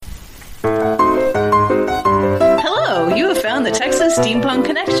on the Texas Steampunk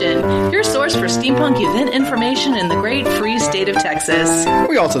Connection, your source for steampunk event information in the great free state of Texas.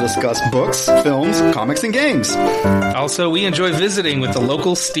 We also discuss books, films, comics, and games. Also, we enjoy visiting with the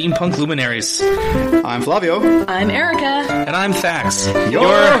local steampunk luminaries. I'm Flavio. I'm Erica. And I'm Thax,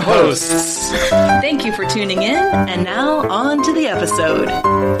 your hosts. Thank you for tuning in, and now on to the episode.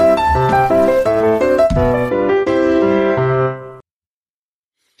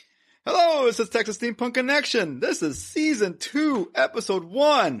 Hello, this is Texas Steampunk Connection. This is Season 2, Episode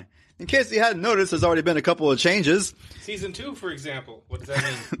 1. In case you hadn't noticed, there's already been a couple of changes. Season 2, for example. What does that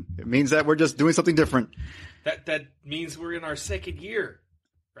mean? It means that we're just doing something different. That means we're in our second year.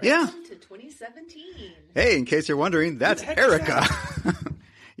 Right? Yeah. Welcome to 2017. Hey, in case you're wondering, that's Who the heck Erica. is that?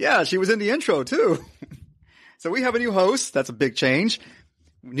 Yeah, she was in the intro, too. So we have a new host. That's a big change.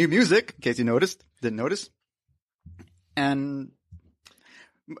 New music, in case you didn't notice. And,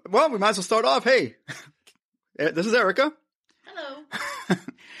 well, we might as well start off. Hey, this is Erica. Hello.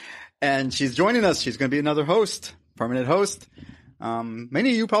 And she's joining us. She's going to be another host, permanent host.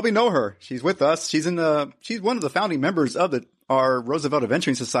 Many of you probably know her. She's with us. She's one of the founding members of our Roosevelt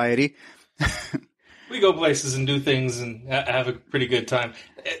Adventuring Society. We go places and do things and have a pretty good time.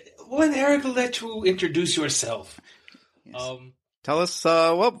 When Erica let you introduce yourself. Yes. Tell us,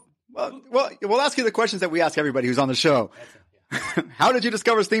 well, we'll ask you the questions that we ask everybody who's on the show. How did you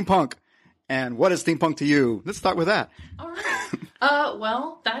discover steampunk? And what is steampunk to you? Let's start with that. All right.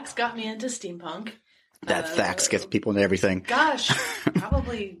 Well, Thax got me into steampunk. That Thax gets people into everything. Gosh,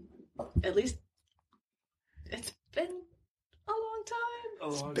 probably at least it's been a long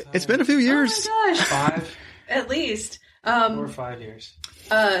time. It's been a few years. Oh my gosh. 5? At least. 4 or 5 years.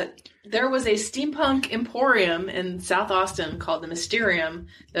 There was a steampunk emporium in South Austin called the Mysterium.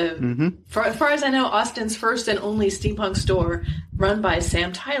 As far as I know, Austin's first and only steampunk store, run by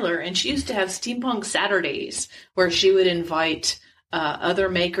Sam Tyler. And she used to have steampunk Saturdays, where she would invite other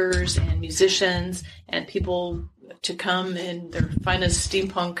makers and musicians and people to come in their finest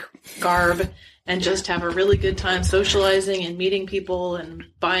steampunk garb and just have a really good time socializing and meeting people and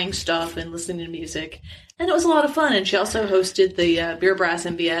buying stuff and listening to music. And it was a lot of fun. And she also hosted the Beer Brass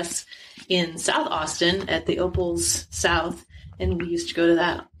MBS in South Austin at the Opals South. And we used to go to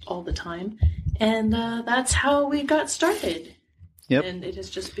that all the time. And that's how we got started. Yep. And it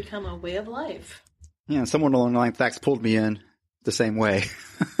has just become a way of life. Yeah, someone along the line, Thax pulled me in the same way.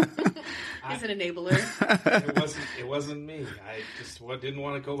 He's an enabler. It wasn't me. I just didn't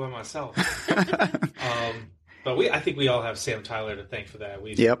want to go by myself. But I think we all have Sam Tyler to thank for that.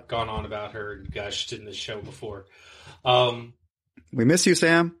 We've gone on about her and gushed in the show before. We miss you,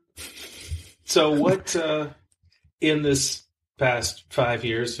 Sam. So what, in this past 5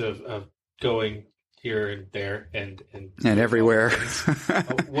 years of going here and there and everywhere,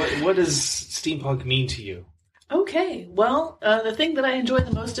 what does steampunk mean to you? Okay, well, the thing that I enjoyed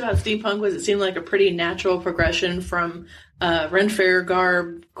the most about steampunk was it seemed like a pretty natural progression from Ren Fair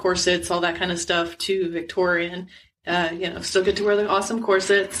garb, corsets, all that kind of stuff, to Victorian. Still get to wear the awesome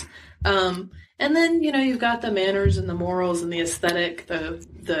corsets. And then, you've got the manners and the morals and the aesthetic,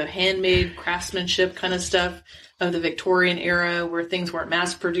 the handmade craftsmanship kind of stuff of the Victorian era, where things weren't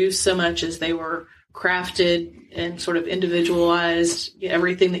mass-produced so much as they were crafted and sort of individualized.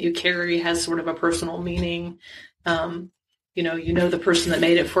 Everything that you carry has sort of a personal meaning. The person that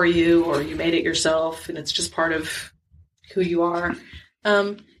made it for you, or you made it yourself, and it's just part of who you are.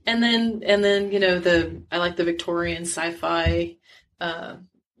 And then I like the Victorian sci-fi,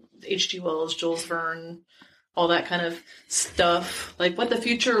 H.G. Wells, Jules Verne, all that kind of stuff. Like what the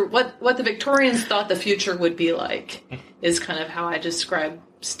Victorians thought the future would be like is kind of how I describe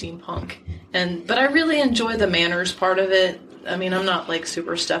steampunk. But I really enjoy the manners part of it. I mean, I'm not like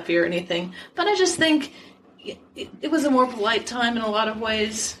super stuffy or anything, but I just think it was a more polite time in a lot of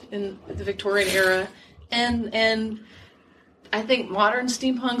ways in the Victorian era. And I think modern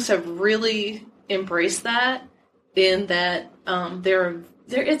steampunks have really embraced that, in that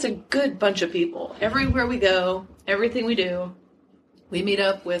it's a good bunch of people. Everywhere we go, everything we do, we meet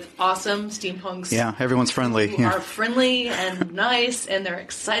up with awesome steampunks. Yeah, everyone's friendly. Who are friendly and nice, and they're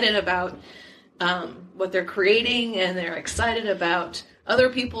excited about what they're creating, and they're excited about other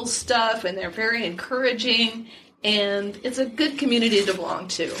people's stuff, and they're very encouraging, and it's a good community to belong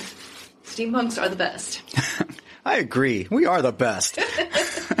to. Steampunks are the best. I agree. We are the best.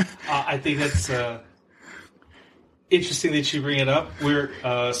 I think that's interesting that you bring it up. We're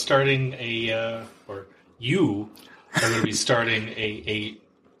starting you are going to be starting a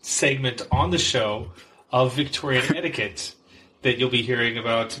segment on the show of Victorian etiquette that you'll be hearing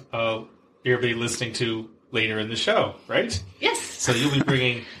about, you'll be listening to later in the show, right? Yes. So you'll be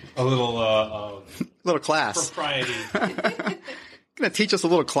bringing a little class. Propriety. Gonna teach us a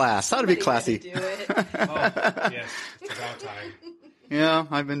little class. How to be classy. Do it. Yes, it's about time. Yeah,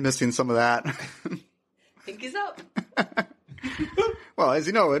 I've been missing some of that. Pinky's up. Well, as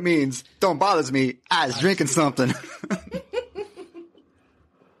you know, it means don't bother me. I was drinking something.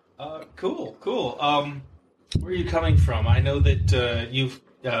 Cool. Where are you coming from? I know that you've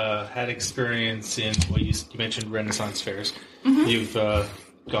had experience in, well, you mentioned Renaissance fairs. Mm-hmm. You've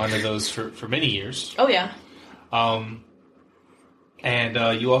gone to those for many years. Oh, yeah.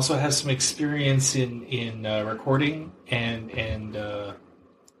 And you also have some experience in recording and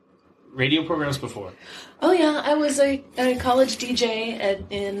radio programs before. Oh, yeah. I was a college DJ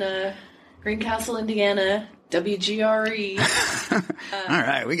in Greencastle, Indiana, WGRE. All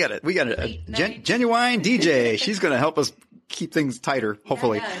right, we got a genuine DJ. She's going to help us keep things tighter,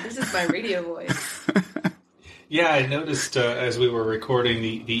 hopefully. Yeah, this is my radio voice. Yeah, I noticed as we were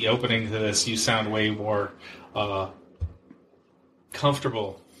recording the opening to this, you sound way more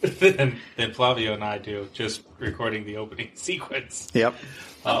comfortable than Flavio and I do, just recording the opening sequence. Yep.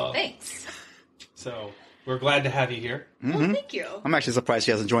 Thanks. So we're glad to have you here. Mm-hmm. Well, thank you. I'm actually surprised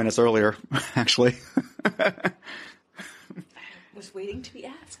she hasn't joined us earlier, actually. I was waiting to be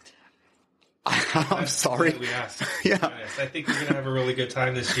asked. I'm sorry. We asked. Yeah. Yes, I think we're going to have a really good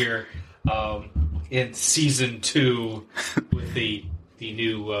time this year in season 2 with the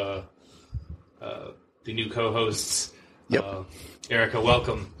new co-hosts. Yep. Erica,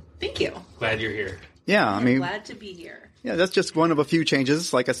 welcome. Thank you. Glad you're here. Yeah, I mean, glad to be here. Yeah, that's just one of a few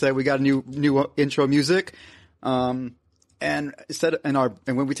changes. Like I said, we got a new intro music, and when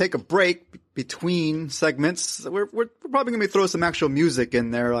we take a break between segments, we're probably gonna throw some actual music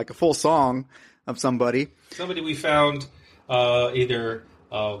in there, like a full song of somebody. Somebody we found, either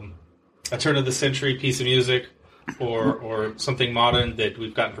a turn of the century piece of music, or something modern that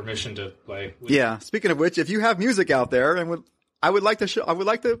we've gotten permission to play. Yeah. Speaking of which, if you have music out there, and I would like to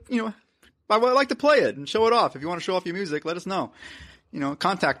play it and show it off. If you want to show off your music, let us know.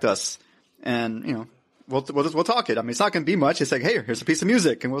 Contact us, and we'll talk it. I mean, it's not going to be much. It's like, hey, here's a piece of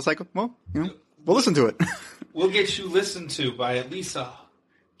music, and we'll like, well, we'll listen to it. We'll get you listened to by at least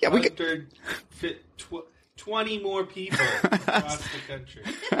 20 more people across the country.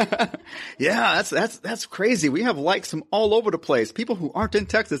 Yeah, that's crazy. We have likes from all over the place. People who aren't in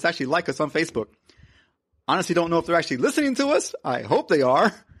Texas actually like us on Facebook. Honestly, don't know if they're actually listening to us. I hope they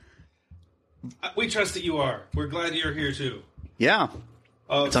are. We trust that you are. We're glad you're here too. Yeah,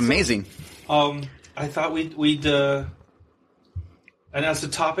 it's amazing. I thought we'd announce a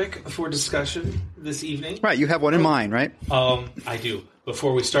topic for discussion this evening. Right, you have one in mind, right? I do.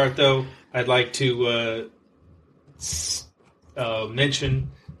 Before we start, though, I'd like to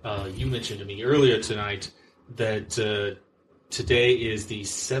mention. You mentioned to me earlier tonight that today is the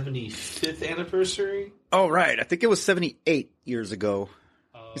 75th anniversary. Oh, right. I think it was 78 years ago.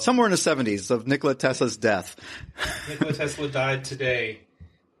 Somewhere in the 70s of Nikola Tesla's death. Nikola Tesla died today,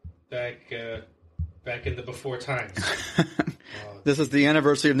 back in the before times. This is the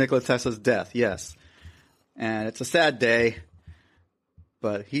anniversary of Nikola Tesla's death, yes. And it's a sad day,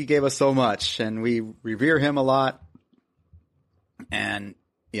 but he gave us so much, and we revere him a lot. And,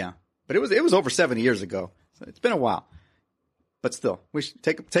 yeah. But it was over 70 years ago, so it's been a while. But still, we should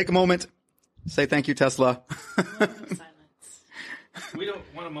take a moment, say thank you, Tesla. We don't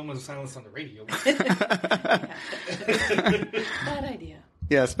want a moment of silence on the radio. Bad idea.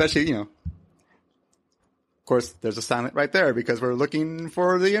 Yeah, especially, of course, there's a silent right there because we're looking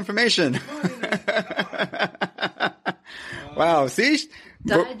for the information. Wow, see?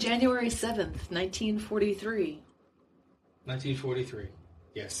 Died January 7th, 1943. 1943,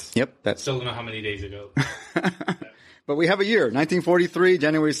 yes. Yep. Still don't know how many days ago. But we have a year, 1943,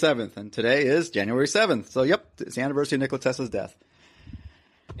 January 7th, and today is January 7th. So, yep, it's the anniversary of Nikola Tesla's death.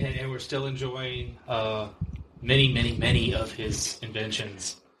 And we're still enjoying many, many, many of his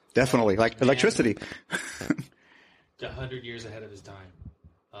inventions. Definitely, like electricity. 100 years ahead of his time.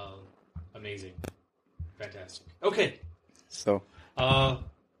 Amazing. Fantastic. Okay. So, now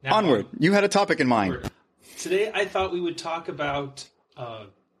onward. You had a topic in mind. Onward. Today I thought we would talk about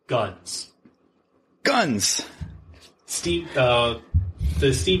guns. Guns. The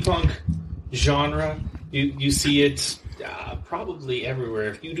steampunk genre, you see it probably everywhere.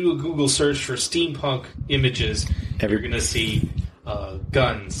 If you do a Google search for steampunk images, you're going to see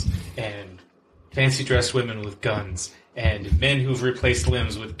guns and fancy dressed women with guns and men who've replaced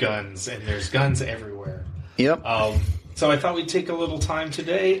limbs with guns, and there's guns everywhere. Yep. So I thought we'd take a little time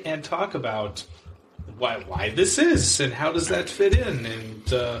today and talk about why this is and how does that fit in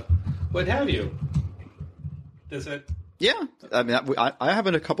and what have you. Does that Yeah, I mean, I have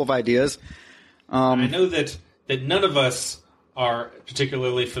a couple of ideas. I know that none of us are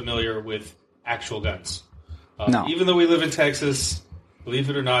particularly familiar with actual guns. No. Even though we live in Texas, believe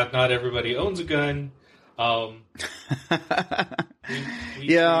it or not everybody owns a gun. Although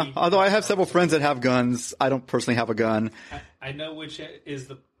I have several friends that have guns, I don't personally have a gun. I know which is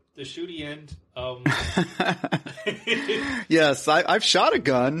the shooty end. Yes, I've shot a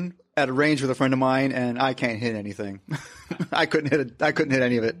gun at a range with a friend of mine, and I can't hit anything. I couldn't hit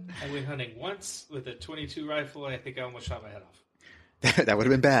any of it. I went hunting once with a .22 rifle, and I think I almost shot my head off. That would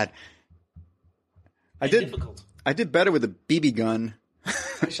have been bad. I did better with a BB gun.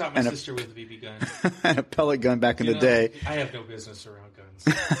 I shot my sister with a BB gun. And a pellet gun back in the day. I have no business around guns.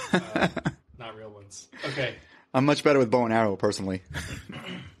 Not real ones. Okay. I'm much better with bow and arrow, personally.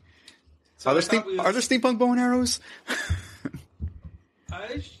 So are there steampunk bow and arrows?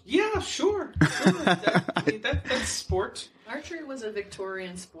 Yeah, sure. That's sport. Archery was a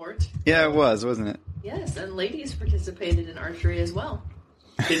Victorian sport. Yeah, it was, wasn't it? Yes, and ladies participated in archery as well.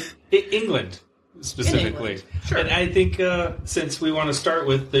 In England, specifically. In England. Sure. And I think since we want to start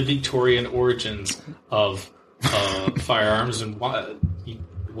with the Victorian origins of firearms and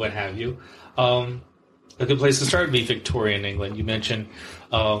what have you, a good place to start would be Victorian England. You mentioned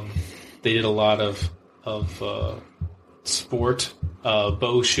they did a lot of sport,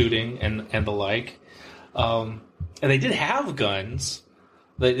 bow shooting and the like. And they did have guns.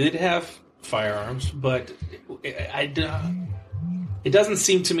 They did have firearms, but it doesn't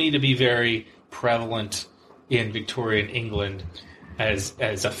seem to me to be very prevalent in Victorian England as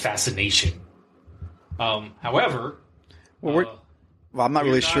a fascination. However, I'm not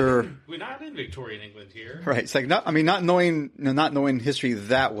really sure. We're not in Victorian England here, right? It's like not knowing history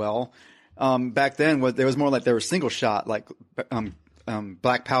that well. Back then, there was more like there was single shot, like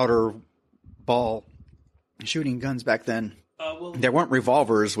black powder ball shooting guns back then. There weren't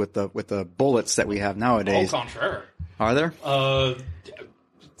revolvers with the bullets that we have nowadays. Au contraire. Are there?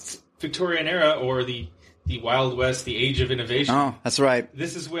 Victorian era, or the Wild West, the Age of Innovation. Oh, that's right.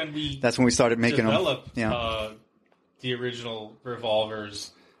 This is when That's when we started making developed them. Yeah. The original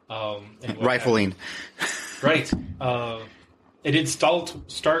revolvers. And rifling. Right. It did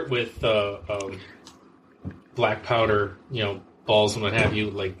start with black powder, balls and what have you,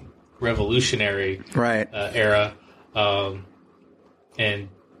 like revolutionary era.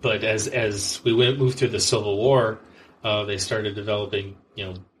 But as we moved through the Civil War, they started developing,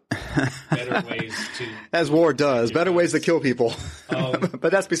 better ways to... As war does, better ways to kill people.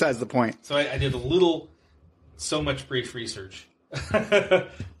 But that's besides the point. So I did so much brief research,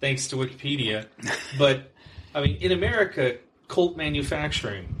 thanks to Wikipedia. But, I mean, in America, Colt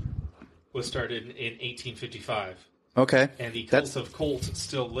manufacturing was started in 1855. Okay. And the cult of Colt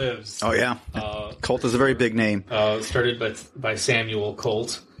still lives. Oh, yeah. Colt is a very big name. Started by Samuel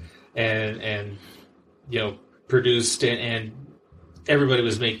Colt and produced, and everybody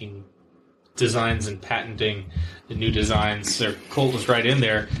was making designs and patenting the new designs. Colt was right in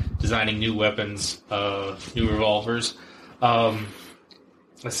there designing new weapons, new revolvers. A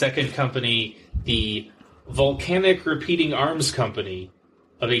second company, the Volcanic Repeating Arms Company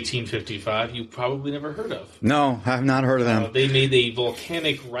of 1855, you probably never heard of. No, I have not heard of them. They made a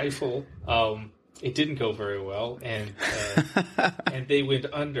volcanic rifle. It didn't go very well, and they went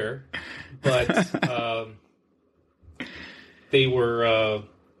under. But they were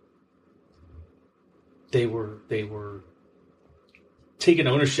taken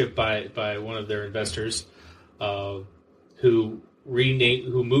ownership by one of their investors, who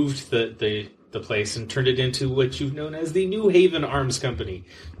moved the place and turned it into what you've known as the New Haven Arms Company.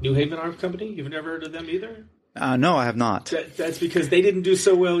 New Haven Arms Company? You've never heard of them either? No, I have not. That's because they didn't do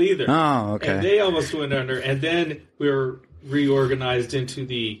so well either. Oh, okay. And they almost went under. And then we were reorganized into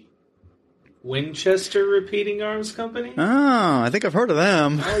the Winchester Repeating Arms Company. Oh, I think I've heard of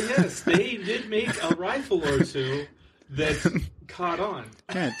them. Oh, yes. They did make a rifle or two that caught on.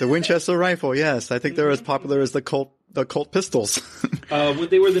 Yeah, the Winchester rifle, yes. I think they're as popular as the Colt pistols. When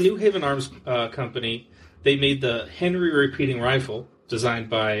they were the New Haven Arms Company, they made the Henry repeating rifle, designed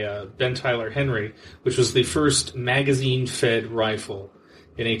by Ben Tyler Henry, which was the first magazine-fed rifle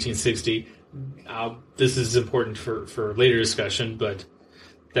in 1860. This is important for later discussion, but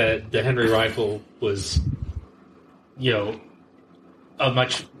the Henry rifle was, a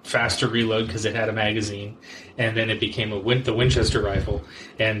much faster reload because it had a magazine, and then it became the Winchester rifle,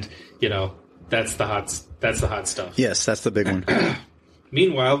 and that's the hot stuff. Yes, that's the big one.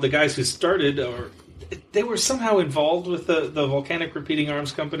 Meanwhile, the guys who started, they were somehow involved with the Volcanic Repeating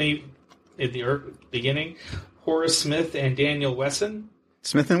Arms Company in the beginning. Horace Smith and Daniel Wesson.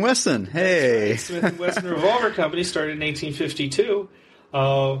 Smith & Wesson. Hey. Right. Smith & Wesson Revolver Company started in 1852.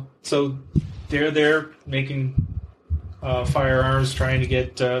 So they're there making firearms, trying to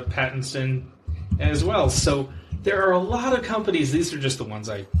get patents in as well. So there are a lot of companies. These are just the ones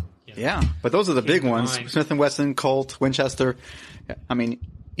I... Yeah, but those are the big ones. Smith & Wesson, Colt, Winchester. I mean,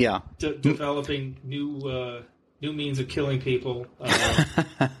 yeah. Developing new means of killing people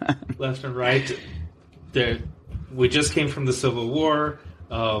left and right. We just came from the Civil War.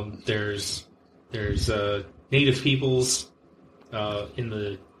 There's Native peoples in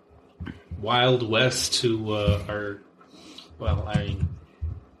the Wild West who are, well, I mean,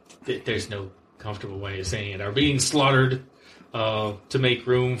 there's no comfortable way of saying it, are being slaughtered to make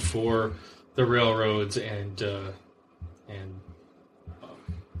room for the railroads and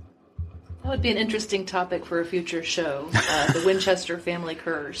that would be an interesting topic for a future show. The Winchester family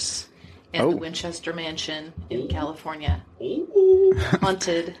curse and the Winchester Mansion in California,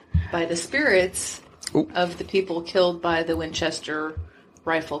 haunted by the spirits of the people killed by the Winchester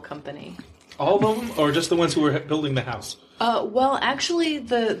Rifle Company. All of them, or just the ones who were building the house? Well, actually,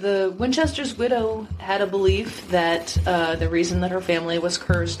 the Winchester's widow had a belief that the reason that her family was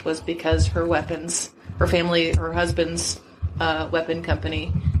cursed was because her husband's weapon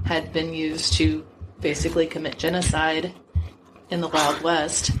company had been used to basically commit genocide in the Wild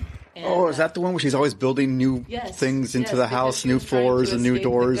West. And, is that the one where she's always building new things into the house, new floors and new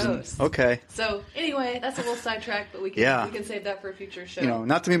doors? Okay. So anyway, that's a little sidetrack, but we can save that for a future show.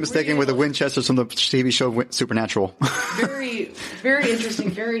 Not to be mistaken with the Winchesters from the TV show Supernatural. Very, very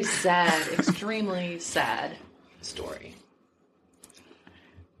interesting, very sad, extremely sad story.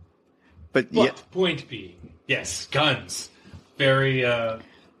 But point being, yes, guns, very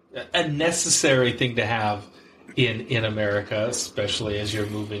a necessary thing to have in America, especially as you're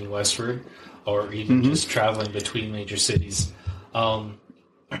moving westward or even just traveling between major cities.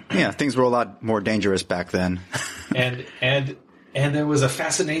 Things were a lot more dangerous back then. and there was a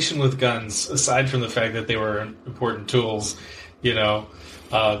fascination with guns, aside from the fact that they were important tools. They were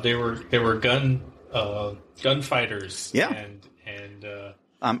gunfighters. Yeah.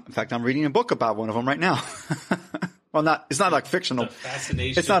 In fact, I'm reading a book about one of them right now. Well, it's not like fictional.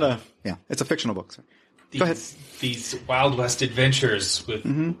 Fascination. It's not it's a fictional book. Sorry. Go ahead. These Wild West adventures with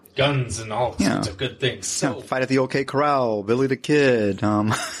guns and all sorts of good things. So Fight at the OK Corral, Billy the Kid.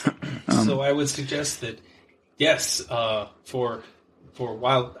 So I would suggest that, yes, for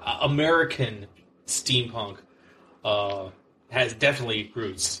wild American steampunk has definitely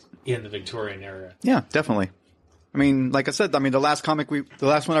roots in the Victorian era. Yeah, definitely. I mean, like I said, the last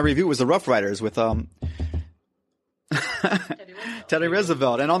one I reviewed was the Rough Riders with Teddy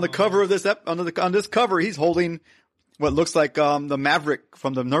Roosevelt, and on the cover of this on this cover, he's holding what looks like the Maverick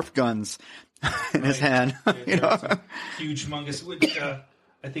from the Nerf guns in his hand. Huge, humongous, which I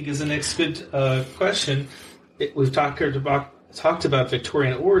think is the next good question. We've talked about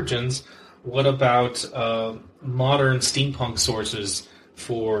Victorian origins. What about modern steampunk sources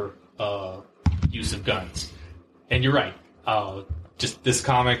for use of guns? And you're right. Just this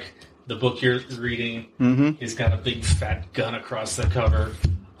comic. The book you're reading has got a big fat gun across the cover,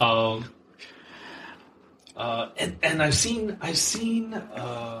 and I've seen.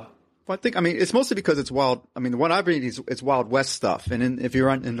 Well, I think it's mostly because it's wild. I mean, what I've read is it's Wild West stuff, and if you're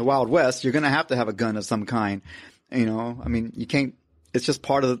in the Wild West, you're going to have a gun of some kind. You can't. It's just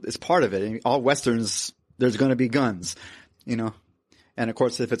part of it. And all westerns, there's going to be guns. And of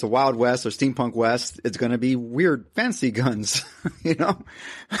course, if it's a Wild West or Steampunk West, it's going to be weird, fancy guns,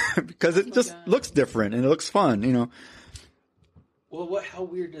 because it just looks different and it looks fun, Well, how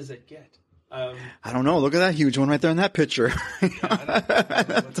weird does it get? I don't know. Look at that huge one right there in that picture.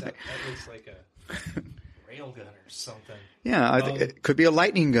 That looks like a railgun or something. Yeah, I think it could be a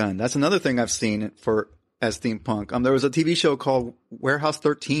lightning gun. That's another thing I've seen as steampunk. There was a TV show called Warehouse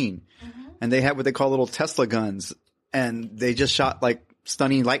 13, and they had what they call little Tesla guns. And they just shot like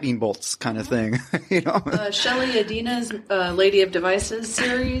stunning lightning bolts kind of thing, Shelley Adina's Lady of Devices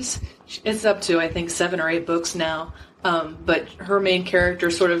series, it's up to, I think, 7 or 8 books now. But her main character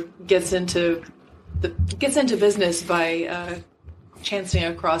sort of gets into business by chancing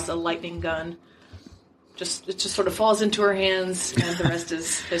across a lightning gun. It just sort of falls into her hands, and the rest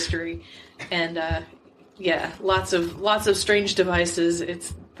is history. And lots of strange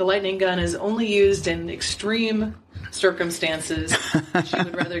devices. The lightning gun is only used in extreme circumstances. She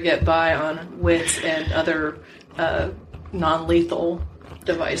would rather get by on wits and other non-lethal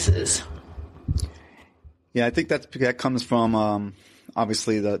devices. Yeah, I think that comes from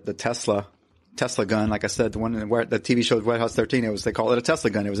obviously the Tesla gun. Like I said, the one where the TV show Warehouse 13, they call it a Tesla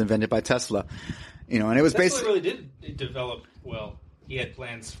gun. It was invented by Tesla, and it was Tesla basically really did develop well he had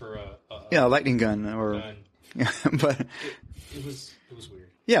plans for a Yeah, a lightning gun or gun. yeah, but It was weird.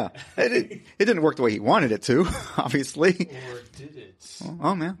 yeah, it didn't work the way he wanted it to, obviously. Or did it?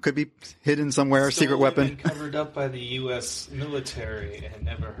 Oh man, could be hidden somewhere, a secret Stolen weapon. and covered up by the U.S. military and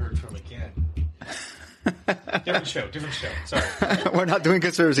never heard from again. Different show. Sorry. We're not doing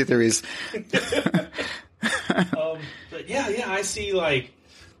conspiracy theories. But yeah, I see like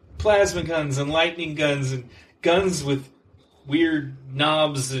plasma guns and lightning guns and guns with weird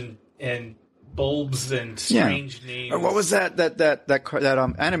knobs and bulbs and strange names. What was that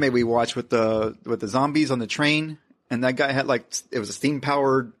anime we watched with the zombies on the train? And that guy had it was a steam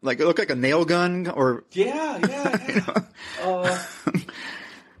powered, it looked like a nail gun or. Yeah.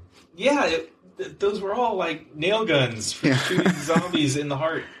 Those were all like nail guns for shooting zombies in the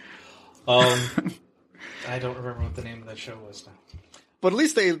heart. I don't remember what the name of that show was now. But at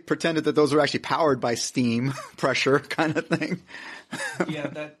least they pretended that those were actually powered by steam pressure kind of thing.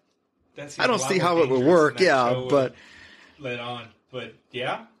 Yeah, that's. I don't see how it would work. Yeah, but let on. But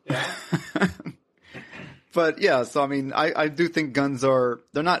yeah. But yeah, so I mean, I do think guns they're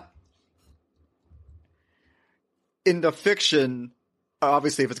not in the fiction.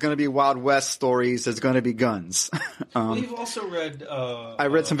 Obviously, if it's going to be Wild West stories, there's going to be guns. Well, you've also read. I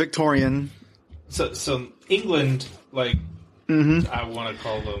read some Victorian. So some England, I want to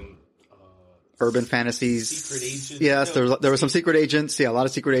call them urban fantasies. Secret agents. Yes, there were some secret agents. Yeah, a lot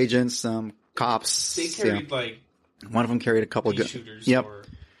of secret agents. Cops. They carried one of them carried a couple of guns. Shooters. Yep. Or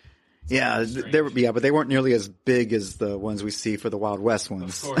yeah, they were. Yeah, but they weren't nearly as big as the ones we see for the Wild West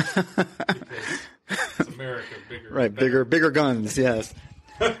ones. Of course, because it's America, bigger. Right, bigger guns. Yes.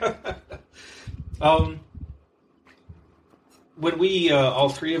 When we all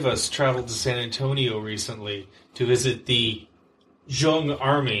three of us traveled to San Antonio recently to visit the Zhong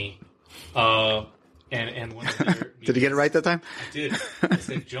Army, and one of their did you get it right that time? I did. I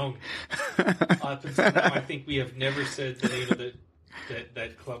said Zhong. Up until now, I think we have never said the name of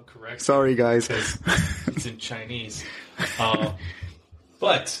that club correctly. Sorry, guys. Because it's in Chinese.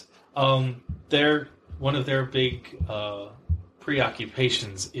 But one of their big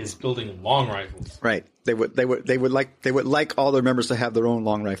preoccupations is building long rifles. Right. They would like all their members to have their own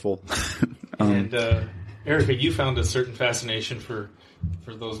long rifle. And Erica, you found a certain fascination for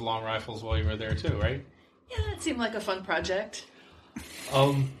those long rifles while you were there too, right? Yeah, it seemed like a fun project.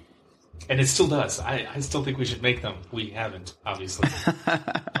 And it still does. I still think we should make them. We haven't, obviously.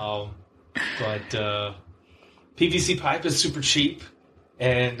 But PVC pipe is super cheap,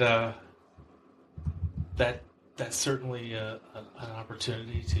 and that's certainly an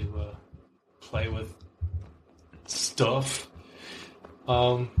opportunity to play with stuff.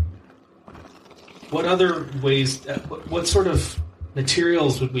 What other ways? What sort of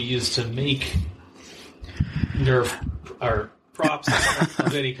materials would we use to make our props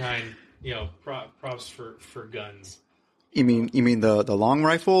of any kind? Props for guns. You mean the long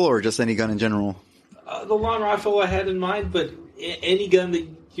rifle or just any gun in general? The long rifle I had in mind, but any gun that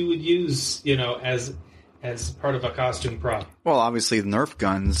you would use, as part of a costume prop. Well, obviously the Nerf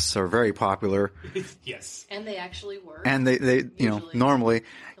guns are very popular. Yes. And they actually work. And they normally.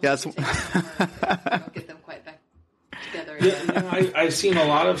 Yeah, don't get them quite back together again. Yeah, I've seen a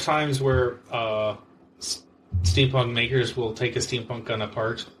lot of times where steampunk makers will take a steampunk gun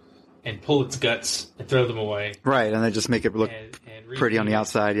apart and pull its guts and throw them away. Right, and they just make it look and pretty on the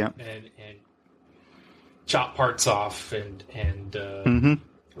outside, yeah. And chop parts off and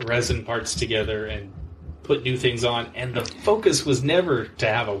resin parts together and put new things on. And the focus was never to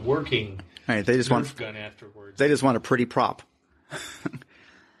have a working right, they just Nerf gun afterwards. They just want a pretty prop.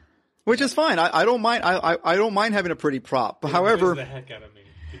 Which is fine. I don't mind. I don't mind having a pretty prop. But however, the heck out of me.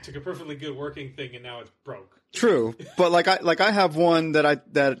 You took a perfectly good working thing and now it's broke. True, but I have one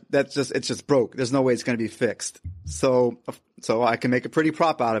that's just broke. There's no way it's going to be fixed. So I can make a pretty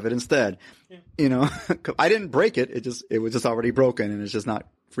prop out of it instead. Yeah. I didn't break it. It was just already broken and it's just not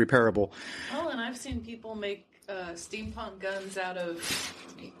repairable. Oh, and I've seen people make steampunk guns out of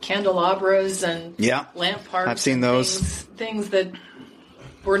candelabras and lamp parts. I've seen those things that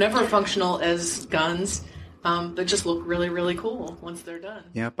were never functional as guns. But just look really, really cool once they're done.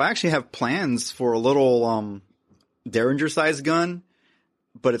 Yeah, but I actually have plans for a little Derringer-sized gun,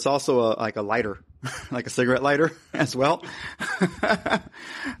 but it's also a lighter, like a cigarette lighter as well.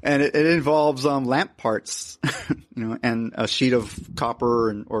 And it involves lamp parts, and a sheet of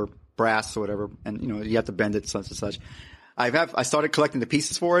copper or brass or whatever, and you have to bend it such and such. I started collecting the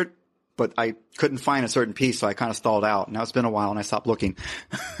pieces for it, but I couldn't find a certain piece, so I kind of stalled out. Now it's been a while, and I stopped looking.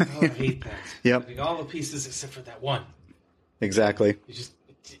 Oh, I hate that. Yep. Having all the pieces except for that one. Exactly. You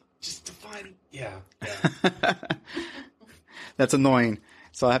just to find, yeah. That's annoying.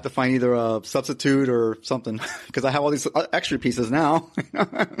 So I have to find either a substitute or something because I have all these extra pieces now.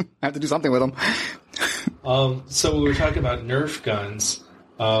 I have to do something with them. So we were talking about Nerf guns.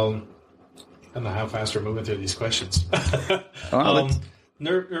 I don't know how fast we're moving through these questions.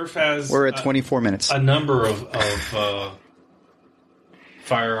 Nerf has... We're at 24 minutes. A number of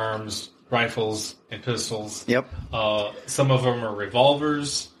firearms, rifles, and pistols. Yep. Some of them are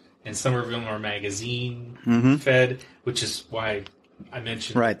revolvers, and some of them are magazine-fed, which is why I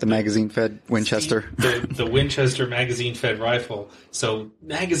mentioned... Right, the magazine-fed Winchester. The Winchester magazine-fed rifle. So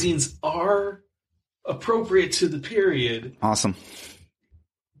magazines are appropriate to the period. Awesome.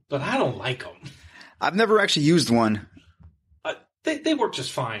 But I don't like them. I've never actually used one. They work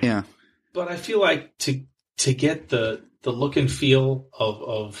just fine. Yeah. But I feel like to get the look and feel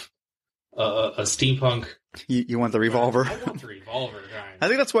of a steampunk... You want the revolver? I want the revolver kind. I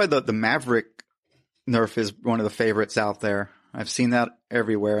think that's why the Maverick Nerf is one of the favorites out there. I've seen that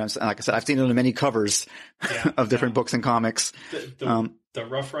everywhere. And like I said, I've seen it on many covers of different books and comics. The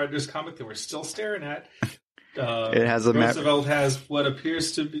Rough Riders comic that we're still staring at. It has a Roosevelt has what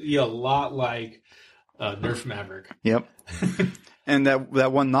appears to be a lot like Nerf Maverick. Yep. And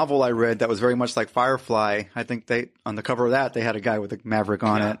that one novel I read that was very much like Firefly. I think on the cover of that they had a guy with a Maverick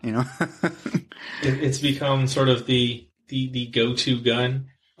on it. You know, it's become sort of the go-to gun.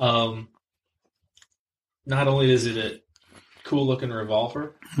 Not only is it a cool looking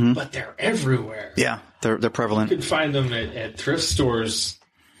revolver, but they're everywhere. Yeah, they're prevalent. You can find them at thrift stores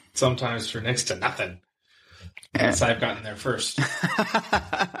sometimes for next to nothing. Yes, I've gotten there first.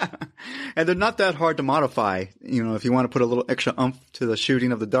 And they're not that hard to modify. You know, if you want to put a little extra oomph to the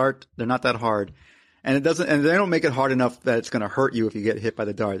shooting of the dart, they're not that hard. And they don't make it hard enough that it's going to hurt you if you get hit by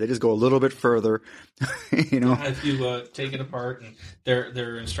the dart. They just go a little bit further, you know. Yeah, if you take it apart, and there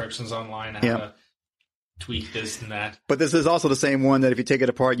are instructions online how to tweak this and that. But this is also the same one that if you take it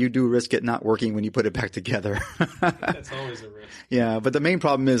apart, you do risk it not working when you put it back together. That's always a risk. Yeah, but the main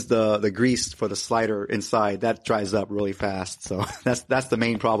problem is the grease for the slider inside. That dries up really fast. So that's the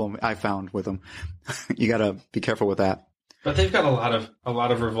main problem I found with them. You got to be careful with that. But they've got a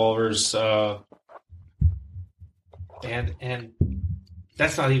lot of revolvers, and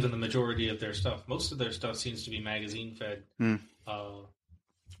that's not even the majority of their stuff. Most of their stuff seems to be magazine fed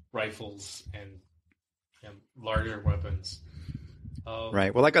rifles and larger weapons.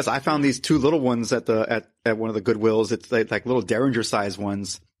 Right. Well, like us, I found these two little ones at one of the Goodwills. It's like little Derringer size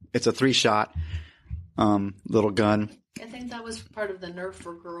ones. It's a 3-shot little gun. I think that was part of the Nerf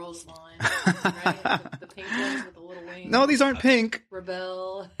for Girls line, right? The pink ones with the little wings. No, these aren't pink.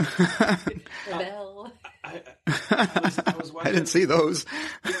 Rebel. Rebel. I was watching, I didn't see those.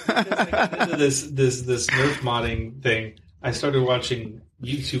 Because I got into this Nerf modding thing. I started watching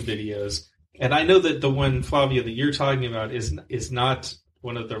YouTube videos. And I know that the one, Flavia, that you're talking about is not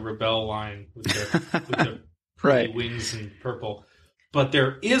one of the Rebel line with the pretty right. wings and purple. But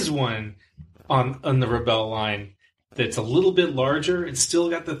there is one on the Rebel line that's a little bit larger. It's still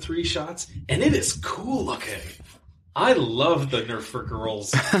got the 3 shots, and it is cool looking. I love the Nerf for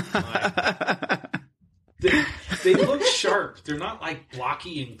Girls line. They look sharp. They're not like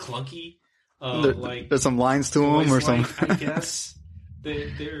blocky and clunky. There's some lines to them or some. I guess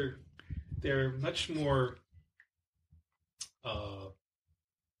they're much more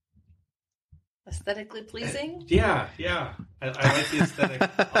aesthetically pleasing. Yeah. I like the aesthetic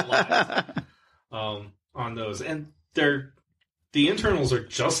a lot on those, and the internals are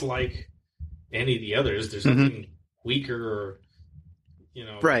just like any of the others. There's nothing weaker or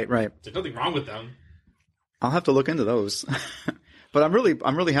right. There's nothing wrong with them. I'll have to look into those. But I'm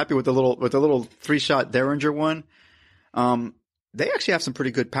really happy with the little 3-shot Derringer one. They actually have some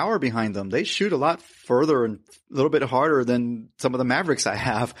pretty good power behind them. They shoot a lot further and a little bit harder than some of the Mavericks I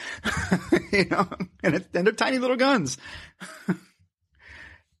have, and they're tiny little guns.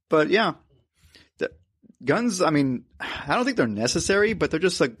 But yeah, the guns, I mean, I don't think they're necessary, but they're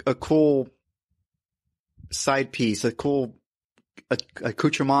just a cool side piece, a cool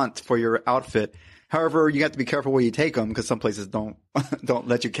accoutrement for your outfit. However, you have to be careful where you take them because some places don't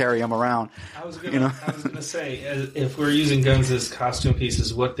let you carry them around. I was gonna say, if we're using guns as costume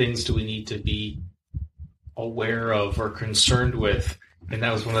pieces, what things do we need to be aware of or concerned with? And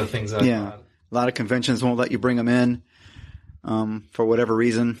that was one of the things I thought. A lot of conventions won't let you bring them in for whatever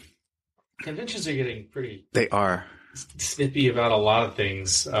reason. Conventions are getting pretty. They are snippy about a lot of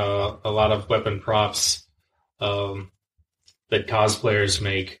things. A lot of weapon props that cosplayers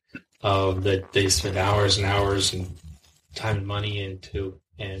make. That they spend hours and hours and time and money into,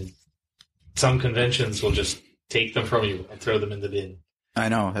 and some conventions will just take them from you and throw them in the bin. I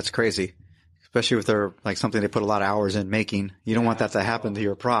know, that's crazy. especially if they're like something they put a lot of hours in making. You don't want that to happen to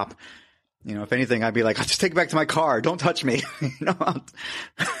your prop. If anything, I'd be like, I'll just take it back to my car. Don't touch me,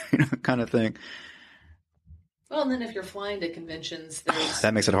 kind of thing. Well, and then if you're flying to conventions,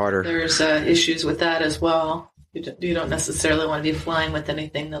 that makes it harder. There's issues with that as well. You don't necessarily want to be flying with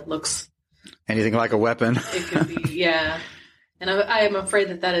anything that looks anything like a weapon. It could be, yeah. And I am afraid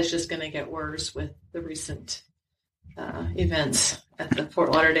that is just going to get worse with the recent events at the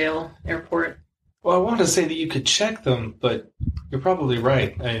Fort Lauderdale airport. Well, I want to say that you could check them, but you're probably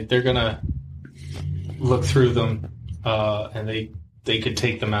right. They're going to look through them, and they could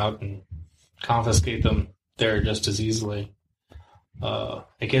take them out and confiscate them there just as easily. I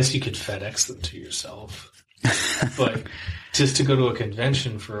guess you could FedEx them to yourself, but just to go to a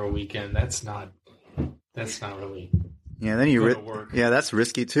convention for a weekend, that's not really. Yeah, then that's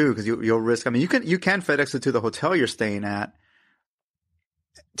risky too, because you'll risk. I mean, you can FedEx it to the hotel you're staying at,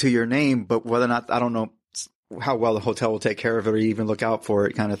 to your name, but whether or not, I don't know how well the hotel will take care of it or even look out for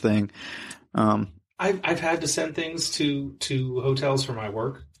it, kind of thing. I've had to send things to hotels for my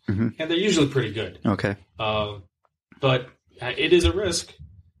work, and they're usually pretty good. Okay, but it is a risk.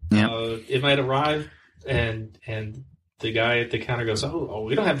 Yeah, it might arrive, and the guy at the counter goes, "Oh,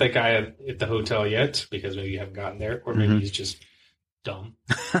 we don't have that guy at the hotel yet because maybe you haven't gotten there, or maybe he's just dumb,"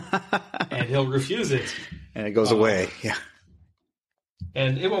 and he'll refuse it, and it goes away. Yeah.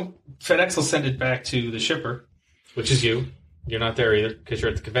 And it won't. FedEx will send it back to the shipper, which is you. You're not there either because you're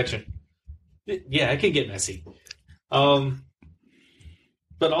at the convention. Yeah, it can get messy. But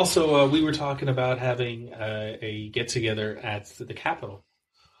also, we were talking about having a get together at the Capitol.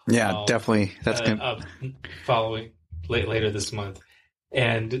 Yeah, definitely. That's following later this month.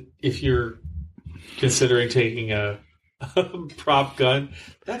 And if you're considering taking a prop gun,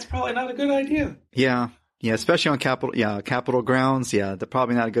 that's probably not a good idea. Yeah. Yeah, especially on Capitol grounds. Yeah, they're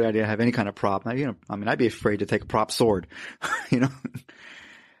probably not a good idea to have any kind of prop. Now, I mean, I'd be afraid to take a prop sword,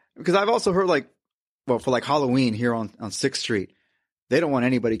 because I've also heard for Halloween here on 6th Street, they don't want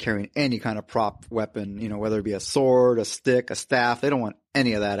anybody carrying any kind of prop weapon, whether it be a sword, a stick, a staff. They don't want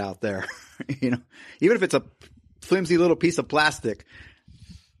any of that out there, even if it's a flimsy little piece of plastic.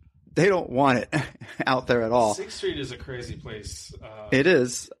 They don't want it out there at all. 6th Street is a crazy place. It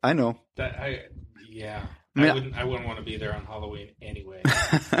is. I know. Yeah. I wouldn't want to be there on Halloween anyway.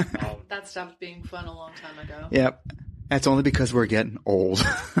 That stopped being fun a long time ago. Yep. That's only because we're getting old.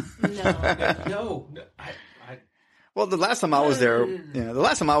 No. Well, the last time I was there,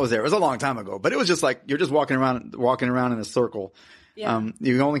 it was a long time ago, but it was just like, you're just walking around in a circle. Yeah.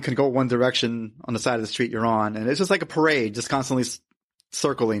 You only can go one direction on the side of the street you're on. And it's just like a parade, just constantly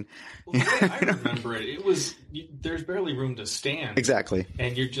circling. Well, I remember it. It was, there's barely room to stand. Exactly.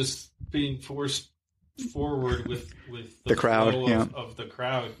 And you're just being forced forward with the crowd of the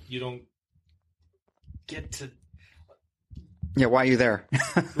crowd. You don't get to. Yeah. Why are you there?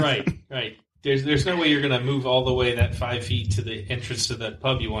 Right. There's no way you're going to move all the way that 5 feet to the entrance to that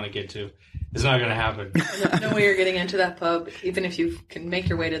pub you want to get to. It's not going to happen. No way you're getting into that pub, even if you can make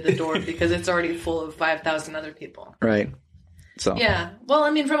your way to the door, because it's already full of 5,000 other people. Right. So. Yeah. Well, I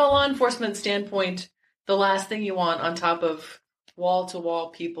mean, from a law enforcement standpoint, the last thing you want on top of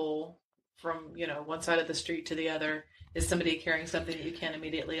wall-to-wall people from, one side of the street to the other is somebody carrying something that you can't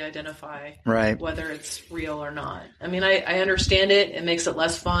immediately identify, right, whether it's real or not. I mean, I understand it. It makes it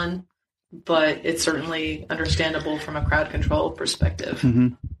less fun, but it's certainly understandable from a crowd control perspective. Mm-hmm.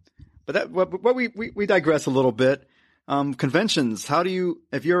 But we digress a little bit. Conventions. How do you,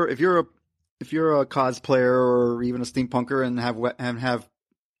 if you're a cosplayer or even a steampunker and have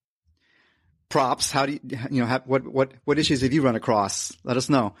props, how do you what issues have you run across? Let us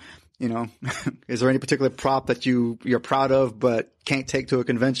know. Is there any particular prop that you're proud of but can't take to a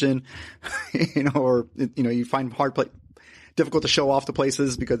convention, or you find difficult to show off to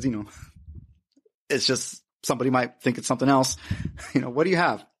places because it's just somebody might think it's something else. What do you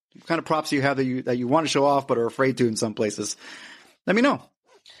have? What kind of props do you have that you want to show off but are afraid to in some places? Let me know.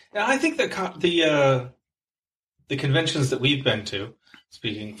 Now, I think the conventions that we've been to,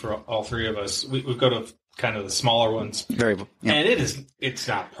 speaking for all three of us, we go to kind of the smaller ones. And it's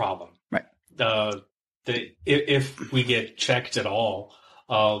not a problem. Right. If we get checked at all,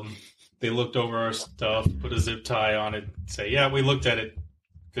 they looked over our stuff, put a zip tie on it, say, yeah, we looked at it.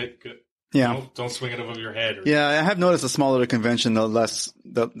 Good. Yeah. Don't swing it over your head. Yeah, I have noticed the smaller the convention, the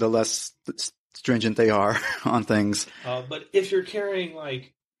less stringent they are on things. But if you're carrying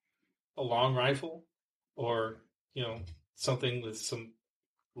like a long rifle or, something with some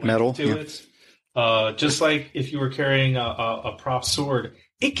metal to it, just like if you were carrying a prop sword,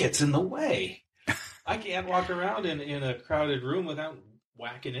 it gets in the way. I can't walk around in a crowded room without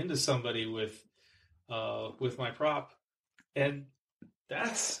whacking into somebody with my prop, and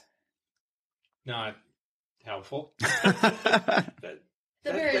that's not helpful. At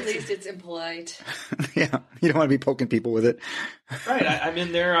the very least, it's impolite. Yeah, you don't want to be poking people with it. Right, I'm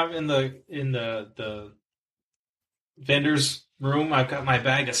in there. I'm in the vendor's room. I've got my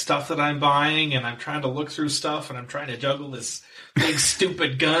bag of stuff that I'm buying, and I'm trying to look through stuff, and I'm trying to juggle this big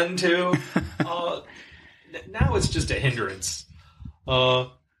stupid gun too. Now it's just a hindrance.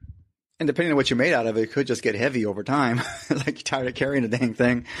 And depending on what you're made out of, it could just get heavy over time. Like you're tired of carrying the dang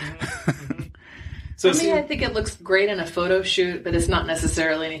thing. Mm-hmm. So I think it looks great in a photo shoot, but it's not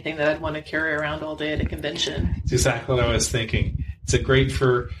necessarily anything that I'd want to carry around all day at a convention. It's exactly what I was thinking. It's a great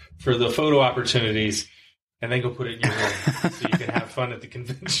for the photo opportunities, and then go put it in your room so you can have fun at the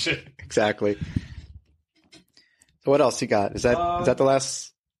convention. Exactly. So what else you got? Is that the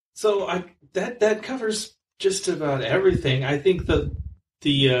last? So that covers just about everything. I think the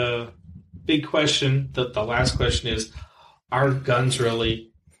big question, the last question is, are guns really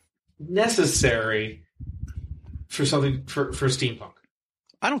necessary for something for steampunk?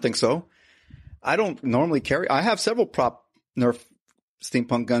 I don't think so. I don't normally carry. I have several prop Nerf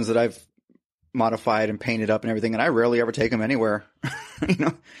steampunk guns that I've modified and painted up and everything, and I rarely ever take them anywhere.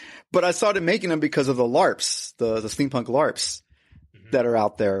 But I started making them because of the LARPs, the steampunk LARPs that are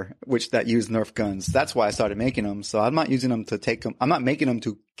out there, that use Nerf guns. That's why I started making them. So I'm not using them to take them. I'm not making them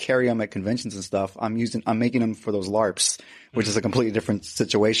to carry them at conventions and stuff. I'm making them for those LARPs, which is a completely different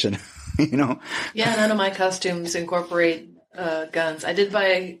situation, Yeah, none of my costumes incorporate guns. I did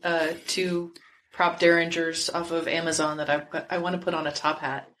buy 2 prop Derringers off of Amazon that I want to put on a top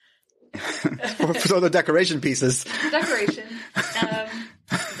hat. for the decoration pieces. Decoration.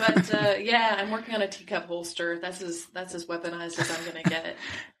 But I'm working on a teacup holster. That's as weaponized as I'm going to get.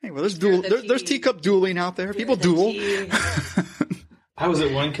 Hey, well, there's teacup dueling out there. People duel. I was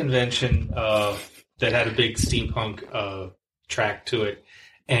at one convention that had a big steampunk track to it,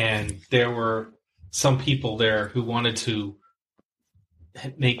 and there were some people there who wanted to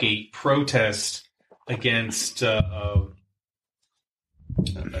make a protest against.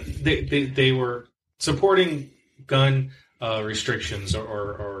 They were supporting gun restrictions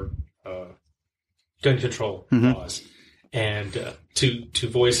or gun control laws, and to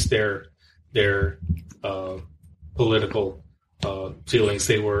voice their political feelings,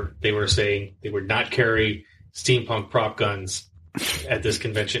 they were saying they would not carry steampunk prop guns at this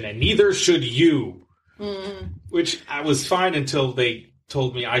convention, and neither should you. Which I was fine until they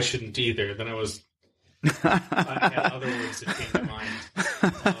told me I shouldn't either. Then I had other words that came to mind.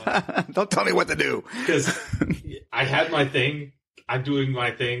 Don't tell me what to do. Because I had my thing. I'm doing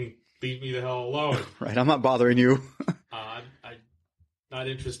my thing. Leave me the hell alone. Right. I'm not bothering you. I'm not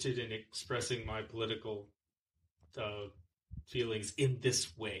interested in expressing my political feelings in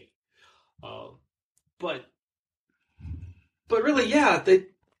this way. But really, yeah,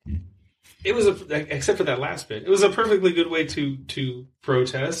 it was except for that last bit, it was a perfectly good way to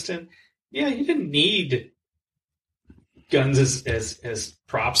protest. And yeah, you didn't need guns as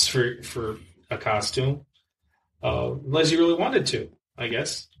props for a costume, unless you really wanted to, I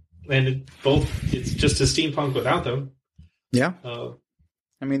guess. And it's just a steampunk without them. Yeah.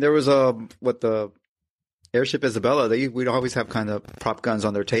 I mean, there was the Airship Isabella. We'd always have kind of prop guns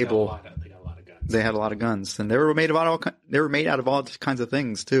on their table. They got a lot of guns. They had a lot of guns, and they were made out of all kinds of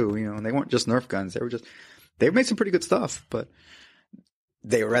things too. And they weren't just Nerf guns. They made some pretty good stuff, but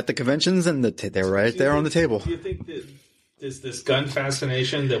they were at the conventions and they were right there on the table. Do you think that this gun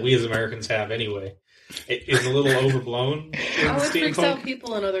fascination that we as Americans have anyway is a little overblown? It freaks out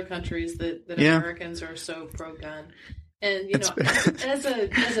people in other countries that Americans are so pro-gun. And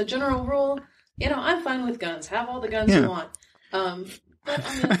as a general rule, I'm fine with guns. Have all the guns you want. But on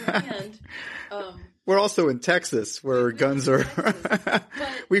the other hand, we're also in Texas where guns are.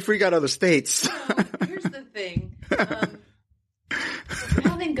 We freak out other states. Here's the thing.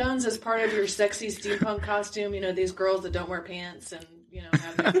 Having guns as part of your sexy steampunk costume, these girls that don't wear pants and,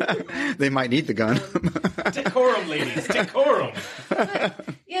 have their guns. They might need the gun. Decorum, ladies, decorum. But,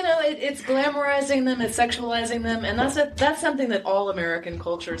 it's glamorizing them, it's sexualizing them, and that's something that all American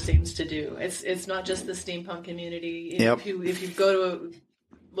culture seems to do. It's not just the steampunk community. Yep. If you go to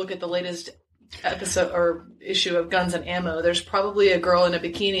look at the latest episode or issue of Guns and Ammo, there's probably a girl in a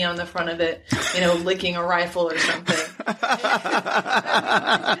bikini on the front of it, licking a rifle or something.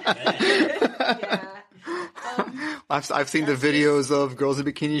 Yeah. I've seen the videos of girls in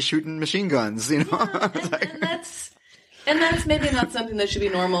bikinis shooting machine guns, and that's maybe not something that should be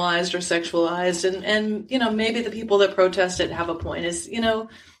normalized or sexualized. And maybe the people that protest it have a point. Is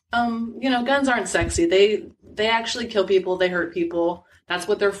guns aren't sexy. They actually kill people. They hurt people. That's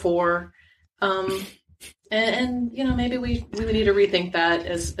what they're for. And maybe we need to rethink that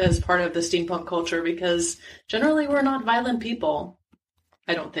as part of the steampunk culture, because generally we're not violent people.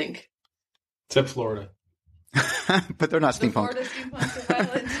 I don't think. Except Florida. But they're not steampunk. Florida steampunks are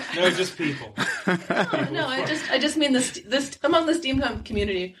violent. No, just people. No, I just mean this among the steampunk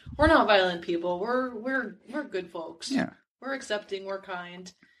community, we're not violent people. We're good folks. Yeah. We're accepting. We're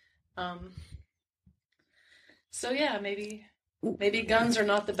kind. So yeah, maybe guns are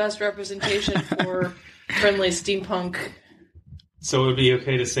not the best representation for friendly steampunk. So it would be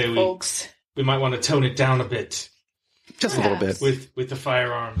okay to say folks. We might want to tone it down a bit. Just a little bit. With the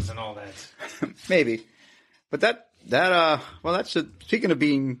firearms and all that. Maybe. But that should, speaking of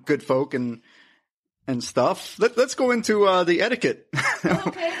being good folk and stuff, let's go into the etiquette.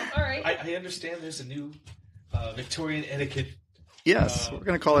 Okay, all right. I understand there's a new Victorian etiquette. Yes, we're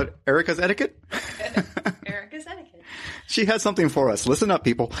going to call it Erica's etiquette. Erica's etiquette. She has something for us. Listen up,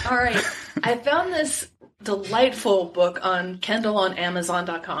 people. All right. I found this delightful book on Kindle on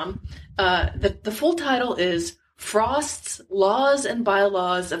Amazon.com. The full title is Frost's Laws and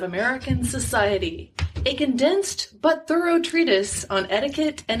Bylaws of American Society, a condensed but thorough treatise on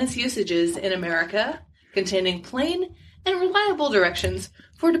etiquette and its usages in America, containing plain and reliable directions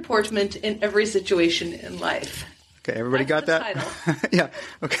for deportment in every situation in life. Okay, everybody That's got the that? title. Yeah,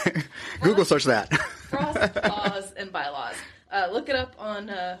 okay. Google search that. Frost Laws and Bylaws. Look it up on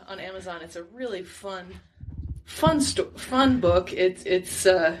Amazon. It's a really fun book. It's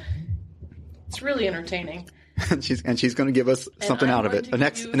really entertaining. and she's going to give us something out of it. An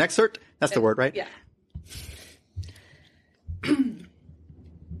excerpt? That's the word, right? Yeah.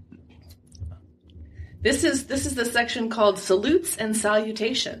 This is the section called Salutes and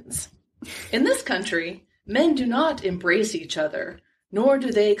Salutations. In this country, men do not embrace each other, nor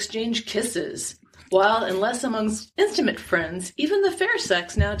do they exchange kisses, while, unless amongst intimate friends, even the fair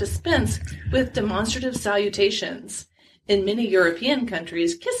sex now dispense with demonstrative salutations. In many European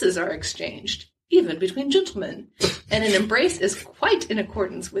countries, kisses are exchanged, even between gentlemen, and an embrace is quite in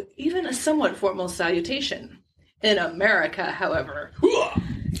accordance with even a somewhat formal salutation. In America, however,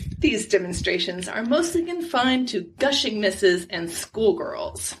 these demonstrations are mostly confined to gushing misses and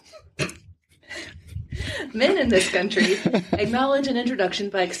schoolgirls. Men in this country acknowledge an introduction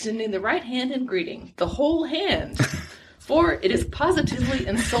by extending the right hand in greeting, the whole hand, for it is positively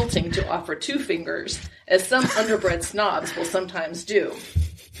insulting to offer two fingers, as some underbred snobs will sometimes do.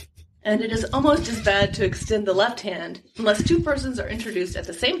 And it is almost as bad to extend the left hand unless two persons are introduced at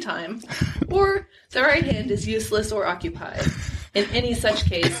the same time, or the right hand is useless or occupied. In any such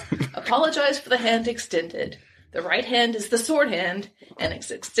case, apologize for the hand extended. The right hand is the sword hand, and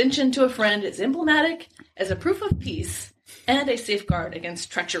its extension to a friend is emblematic as a proof of peace and a safeguard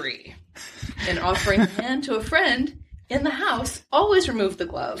against treachery. In offering the hand to a friend in the house, always remove the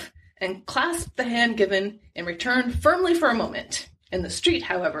glove and clasp the hand given in return firmly for a moment. In the street,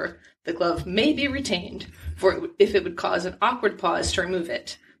 however, the glove may be retained, if it would cause an awkward pause to remove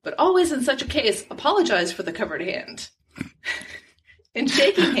it. But always in such a case, apologize for the covered hand. In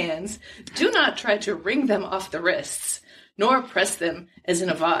shaking hands, do not try to wring them off the wrists, nor press them as in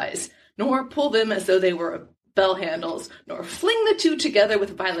a vise, nor pull them as though they were bell handles, nor fling the two together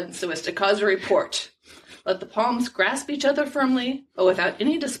with violence so as to cause a report. Let the palms grasp each other firmly, but without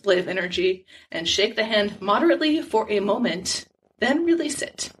any display of energy, and shake the hand moderately for a moment, then release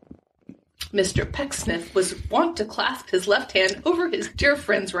it. Mr. Pecksniff was wont to clasp his left hand over his dear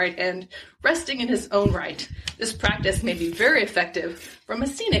friend's right hand, resting in his own right. This practice may be very effective from a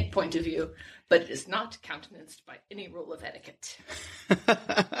scenic point of view, but it is not countenanced by any rule of etiquette.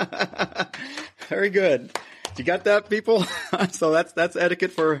 Very good. You got that, people? So that's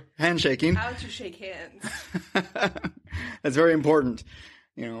etiquette for handshaking. How to shake hands. That's very important,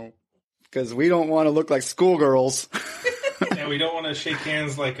 because we don't want to look like schoolgirls. And we don't want to shake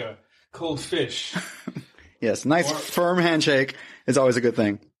hands like a cold fish. Yes, firm handshake is always a good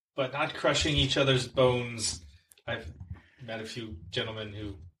thing. But not crushing each other's bones. I've met a few gentlemen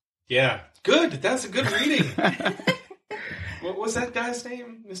who, yeah, good. That's a good reading. What was that guy's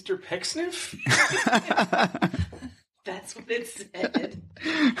name? Mr. Pecksniff? That's what it said.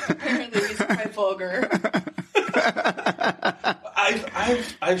 Apparently he's quite vulgar.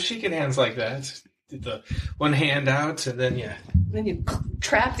 I've shaken hands like that. Did the one hand out and then Then you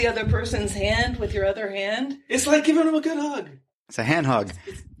trap the other person's hand with your other hand. It's like giving them a good hug. It's a hand hug.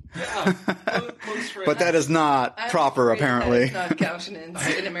 Yeah, close friend. But that is not proper, apparently. That is not countenance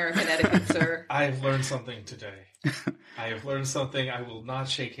in American etiquette, sir. I have learned something today. I have learned something. I will not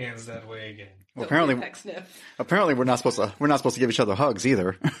shake hands that way again. Well, apparently we're not supposed to give each other hugs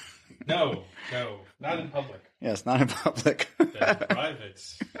either. No, not in public. Yes, not in public. They're private.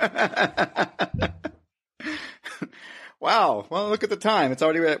 Wow. Well, look at the time.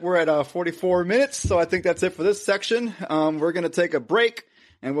 We're at 44 minutes, so I think that's it for this section. We're going to take a break,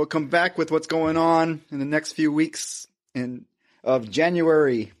 and we'll come back with what's going on in the next few weeks of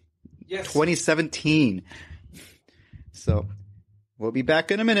January 2017. So we'll be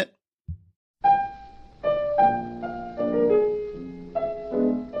back in a minute.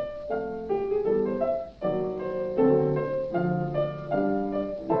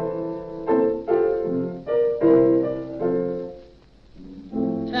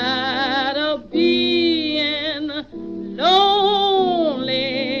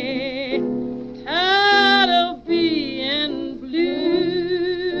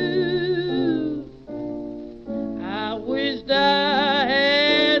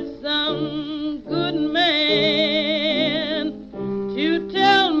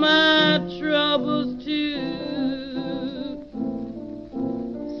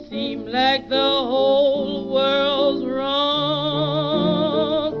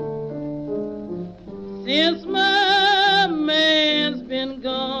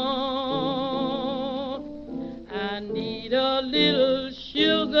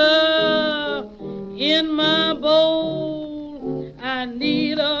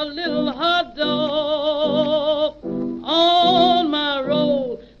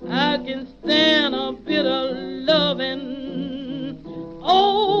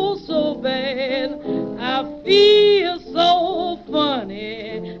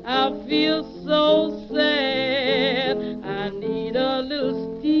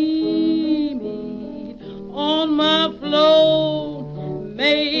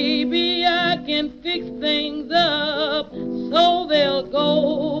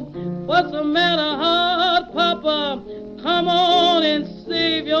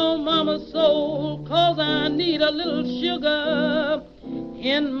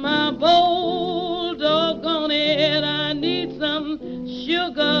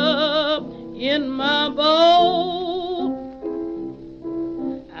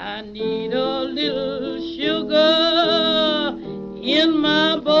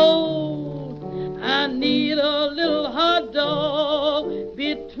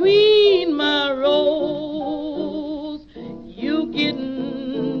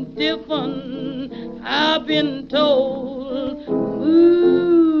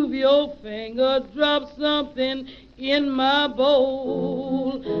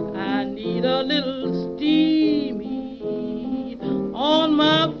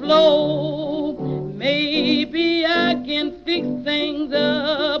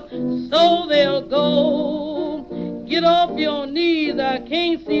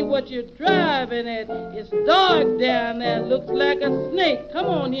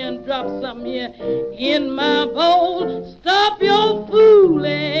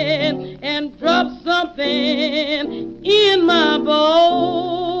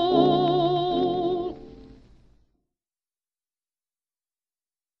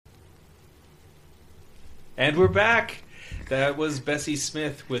 And we're back. That was Bessie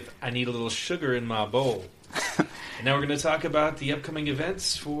Smith with I Need a Little Sugar in My Bowl. And now we're going to talk about the upcoming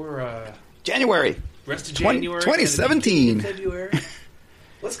events for January. Rest of January. 2017. February.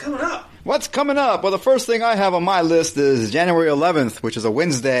 What's coming up? What's coming up? Well, the first thing I have on my list is January 11th, which is a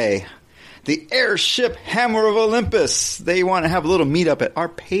Wednesday. The Airship Hammer of Olympus. They want to have a little meetup at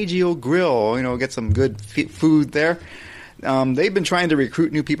Arpeggio Grill. Get some good food there. They've been trying to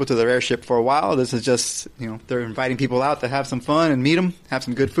recruit new people to their airship for a while. This is just, they're inviting people out to have some fun and meet them, have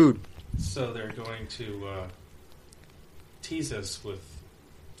some good food. So they're going to tease us with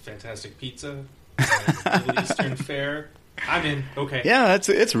fantastic pizza, and Middle Eastern fare. I'm in. Okay. Yeah,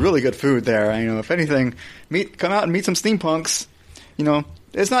 it's really good food there. If anything, come out and meet some steampunks.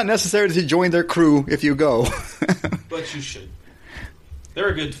 It's not necessary to join their crew if you go. But you should.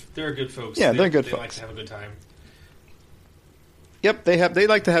 They're good folks. Yeah, they're good folks. They like to have a good time. Yep, they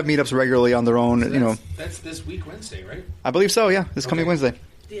like to have meetups regularly on their own. So that's this week Wednesday, right? I believe so. Yeah, this coming Wednesday.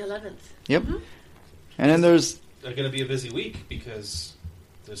 The 11th. Yep. Mm-hmm. And then there's going to be a busy week because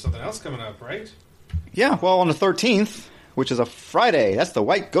there's something else coming up, right? Yeah. Well, on the 13th, which is a Friday, that's the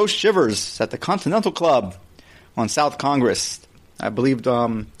White Ghost Shivers at the Continental Club on South Congress. I believe.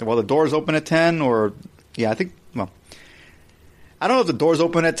 The doors open at 10, or I think. Well, I don't know if the doors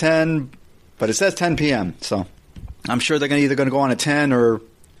open at 10, but it says 10 p.m. So. I'm sure they're either going to go on at 10 or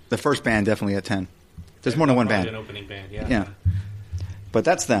the first band definitely at 10. There's more than one band. An opening band, yeah. Yeah. But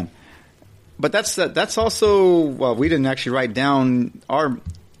that's them. But that's also, well, we didn't actually write down our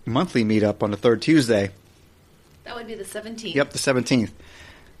monthly meetup on the third Tuesday. That would be the 17th. Yep, the 17th.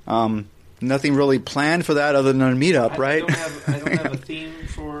 Nothing really planned for that other than a meetup, right? I don't have a theme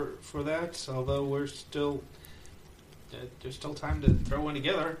for that, although there's still time to throw one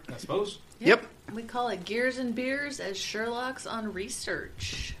together, I suppose. Yep. We call it Gears and Beers as Sherlock's on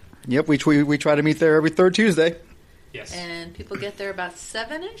Research. Yep, we try to meet there every third Tuesday. Yes. And people get there about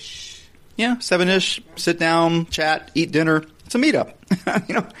 7-ish. Yeah, 7-ish, sit down, chat, eat dinner. It's a meetup.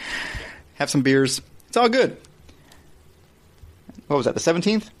 Have some beers. It's all good. What was that, the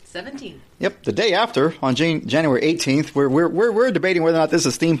 17th? 17th. Yep, the day after, on January 18th, we're debating whether or not this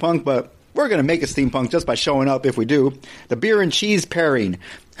is steampunk, but we're going to make it steampunk just by showing up if we do. The beer and cheese pairing.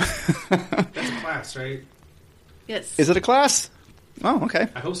 That's a class, right? Yes. Is it a class? Oh, okay.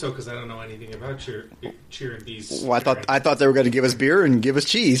 I hope so, because I don't know anything about cheer and bees. Well, I thought they were going to give us beer and give us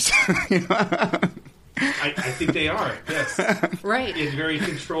cheese. I think they are, yes. Right. In very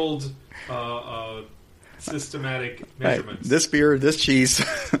controlled, systematic measurements. Right. This beer, this cheese.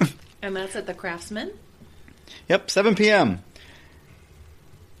 And that's at the Craftsman? Yep, 7 p.m.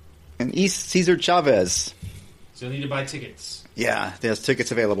 in East Cesar Chavez. So you'll need to buy tickets. Yeah, there's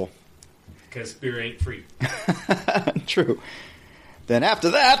tickets available. Because beer ain't free. True. Then after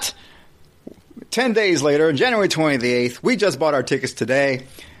that, 10 days later, on January 28th, we just bought our tickets today.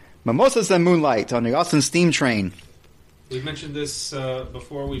 Mimosas and Moonlight on the Austin Steam Train. We've mentioned this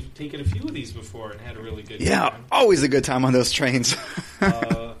before. We've taken a few of these before and had a really good time. Yeah, always a good time on those trains.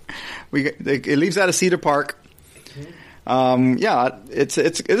 It leaves out of Cedar Park. This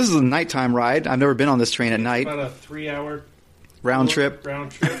is a nighttime ride. I've never been on this train at night. About a 3-hour round trip.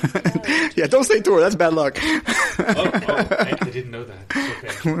 Yeah, don't say tour. That's bad luck. I didn't know that.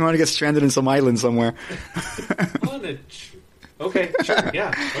 Okay. We want to get stranded in some island somewhere. Okay, sure, yeah.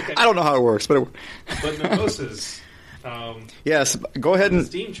 Okay. I don't know how it works, but mimosas. Yes, go ahead and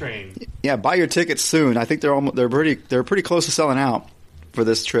steam train. Yeah, buy your tickets soon. I think they're pretty close to selling out for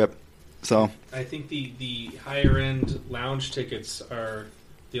this trip. So I think the higher end lounge tickets are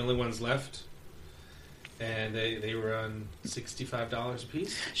the only ones left. And they run $65 a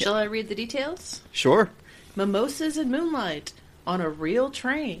piece. Shall I read the details? Sure. Mimosas and Moonlight on a real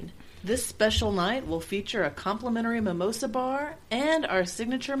train. This special night will feature a complimentary mimosa bar and our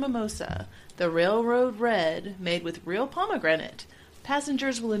signature mimosa, the Railroad Red, made with real pomegranate.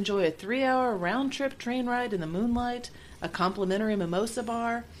 Passengers will enjoy a 3-hour round-trip train ride in the Moonlight, a complimentary mimosa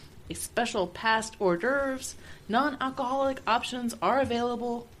bar, a special past hors d'oeuvres. Non-alcoholic options are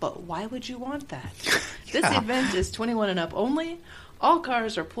available, but why would you want that? This event is 21 and up only. All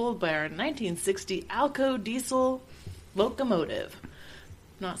cars are pulled by our 1960 Alco diesel locomotive.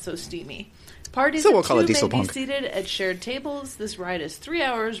 Not so steamy. Parties So we'll of call it two diesel may be punk. seated at shared tables. This ride is 3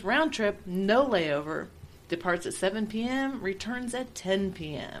 hours round trip, no layover. Departs at 7 p.m., returns at 10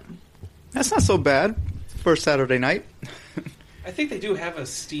 p.m. That's not so bad for a Saturday night. I think they do have a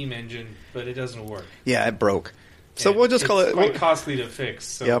steam engine, but it doesn't work. Yeah, it broke. So And we'll just call it... It's quite costly to fix.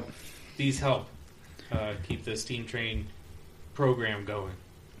 So Yep. these help keep the steam train program going.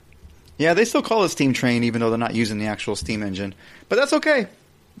 Yeah, they still call it steam train, even though they're not using the actual steam engine. But that's okay.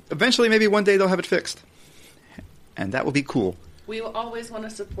 Eventually, maybe one day they'll have it fixed. And that will be cool. We will always want to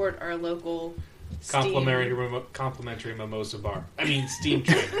support our local Complimentary mimosa bar. I mean, steam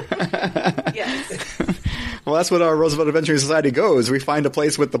train. Yes. Well, that's what our Roosevelt Adventuring Society goes. We find a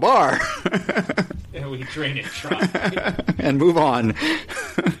place with the bar. And we drain it dry. And move on.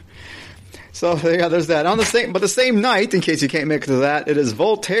 So yeah, there's that. But the same night, in case you can't make it to that, it is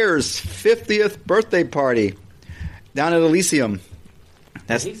Voltaire's 50th birthday party down at Elysium.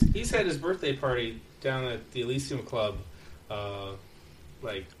 He's had his birthday party down at the Elysium Club,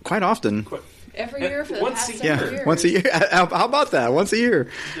 quite often. Every year for the Once past a several year. years. Once a year. How about that? Once a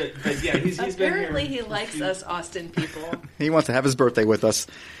year. But yeah, he's been here. Apparently he likes us Austin people. He wants to have his birthday with us.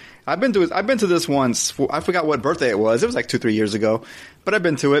 I've been to this once. I forgot what birthday it was. It was like 2-3 years ago, but I've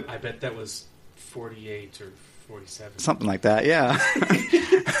been to it. I bet that was 48 or 47. Something like that. Yeah.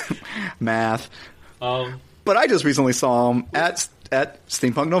 Math. But I just recently saw him at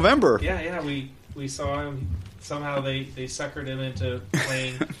Steampunk November. Yeah, we saw him. Somehow they suckered him into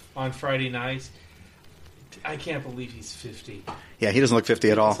playing on Friday nights. I can't believe he's 50. Yeah, he doesn't look 50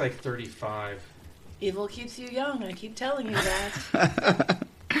 at all. He's like 35. Evil keeps you young. I keep telling you that.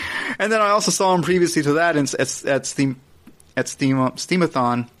 And then I also saw him previously to that at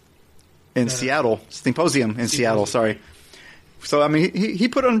Steamathon in Seattle, Steamposium in Seattle. Sorry. So I mean, he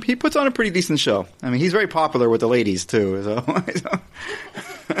puts on a pretty decent show. I mean, he's very popular with the ladies too. So.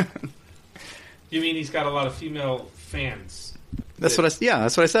 You mean he's got a lot of female fans? That's what I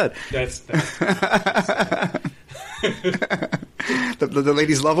said. That's the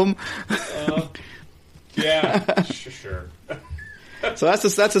ladies love him. Yeah, sure. So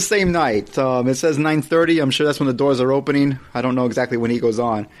that's the same night. It says 9:30. I'm sure that's when the doors are opening. I don't know exactly when he goes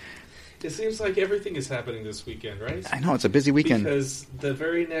on. It seems like everything is happening this weekend, right? I know, it's a busy weekend. Because the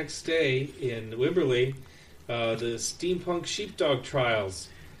very next day in Wimberley, the Steampunk Sheepdog Trials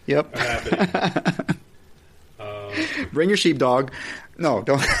are happening. Bring your sheepdog. No,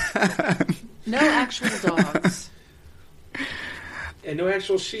 don't. No actual dogs. And no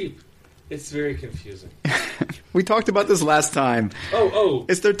actual sheep. It's very confusing. We talked about this last time. Oh.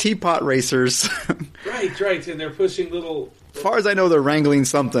 It's their teapot racers. Right. And they're pushing little... As far as I know, they're wrangling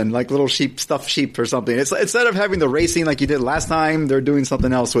something, like little stuffed sheep or something. It's instead of having the racing like you did last time, they're doing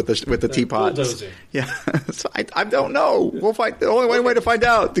something else with the teapots. Bulldozing. Yeah. So I don't know. We'll find the only way to find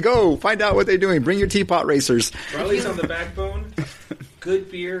out, to go find out what they're doing. Bring your teapot racers. Raleigh's on the backbone. Good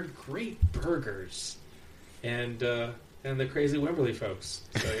beer, great burgers. And the crazy Wimberley folks.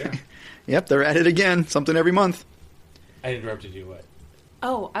 So, yeah. Yep, they're at it again. Something every month. I interrupted you, what?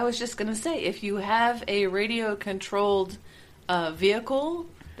 Oh, I was just going to say, if you have a radio-controlled vehicle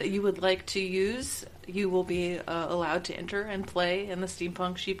that you would like to use, you will be allowed to enter and play in the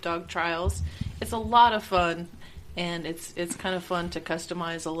Steampunk Sheepdog Trials. It's a lot of fun, and it's kind of fun to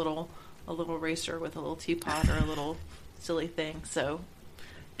customize a little racer with a little teapot or a little silly thing. So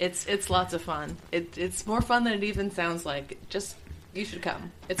it's lots of fun. It's more fun than it even sounds like. You should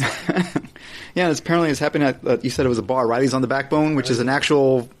come. It's fun. Yeah, and apparently it's happening at, you said it was a bar, Riley's on the Backbone, which is an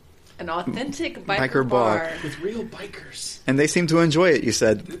authentic biker bar. With real bikers. And they seem to enjoy it, you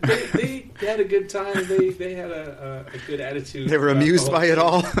said. They had a good time. They had a good attitude. They were amused by it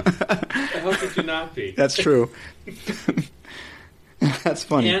all. How could you not be? That's true. That's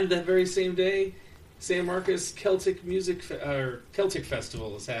funny. And that very same day, San Marcos Celtic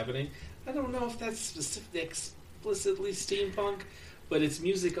Festival is happening. I don't know if that's explicitly steampunk, but it's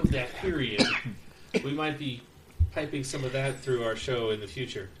music of that period. We might be piping some of that through our show in the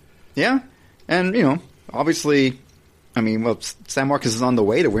future. Yeah, and obviously, San Marcos is on the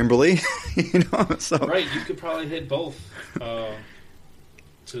way to Wimberley, so right. You could probably hit both. And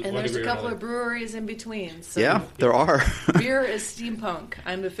there's a couple of breweries in between. So yeah, there are. Beer is steampunk.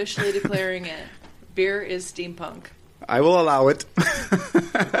 I'm officially declaring it. Beer is steampunk. I will allow it.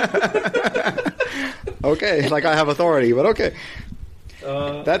 Okay, like I have authority, but okay.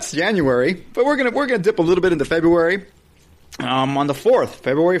 That's January, but we're gonna dip a little bit into February. On the 4th,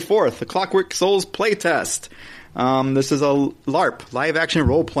 February 4th, the Clockwork Souls playtest. This is a LARP, live action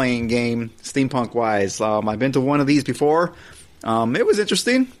role playing game, steampunk wise. I've been to one of these before. It was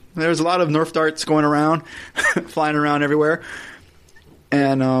interesting. There's a lot of Nerf darts going around, flying around everywhere.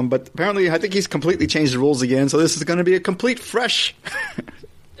 And but apparently, I think he's completely changed the rules again. So this is going to be a complete fresh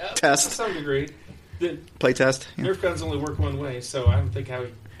test. To some degree. Play test. Yeah. Nerf guns only work one way, so I don't think how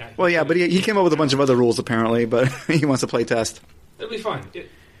he... Well, yeah, but he came up with a bunch of other rules, apparently, but he wants to play test. It'll be fun.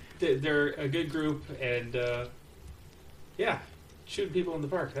 They're a good group, and, shooting people in the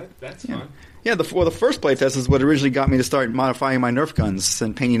park, that's fun. Yeah, the first play test is what originally got me to start modifying my Nerf guns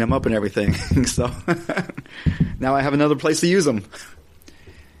and painting them up and everything. So now I have another place to use them.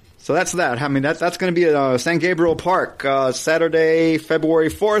 So that's that. That's going to be at San Gabriel Park, Saturday, February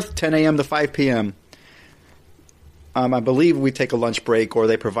 4th, 10 a.m. to 5 p.m. I believe we take a lunch break, or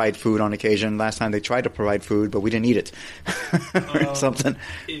they provide food on occasion. Last time they tried to provide food, but we didn't eat it. Or something.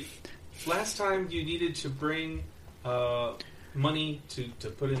 Last time you needed to bring money to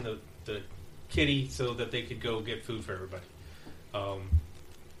put in the kitty so that they could go get food for everybody.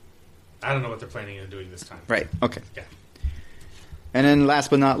 I don't know what they're planning on doing this time. Right, okay. Yeah. And then last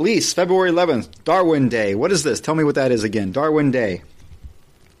but not least, February 11th, Darwin Day. What is this? Tell me what that is again. Darwin Day.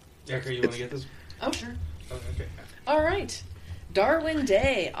 Erica, you want to get this? Oh, sure. Oh, okay. All right. Darwin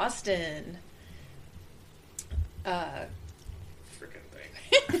Day, Austin. Frickin'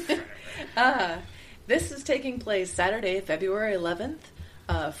 thing. This is taking place Saturday, February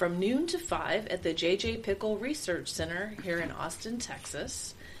 11th, from noon to 5 at the J.J. Pickle Research Center here in Austin,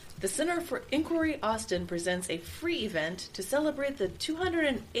 Texas. The Center for Inquiry Austin presents a free event to celebrate the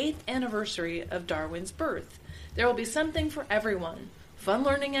 208th anniversary of Darwin's birth. There will be something for everyone. Fun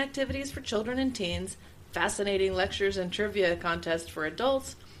learning activities for children and teens, fascinating lectures and trivia contests for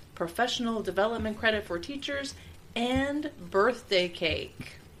adults, professional development credit for teachers, and birthday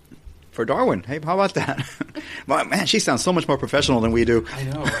cake. For Darwin. Hey, how about that? Well, man, she sounds so much more professional than we do. I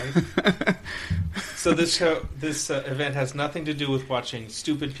know, right? So this event has nothing to do with watching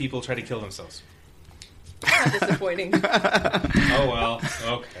stupid people try to kill themselves. How disappointing. Oh, well,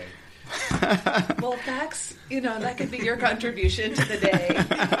 okay. Well, that's, that could be your contribution to the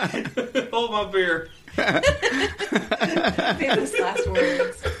day. Hold my beer. Famous last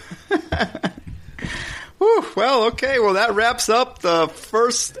words. Whew, well, okay. Well, that wraps up the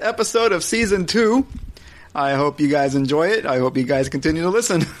first episode of season 2. I hope you guys enjoy it. I hope you guys continue to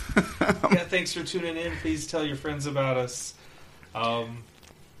listen. Yeah, thanks for tuning in. Please tell your friends about us.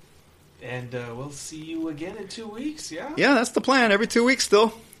 And we'll see you again in 2 weeks, yeah? Yeah, that's the plan. Every 2 weeks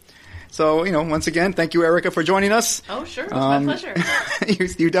still. So, once again, thank you, Erica, for joining us. Oh, sure. It's my pleasure.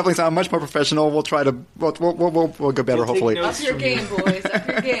 you definitely sound much more professional. We'll try to, we'll get better, hopefully. Up your game, boys. Up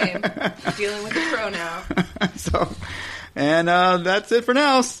your game. You're dealing with the pro now. That's it for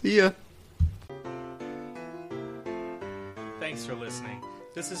now. See ya. Thanks for listening.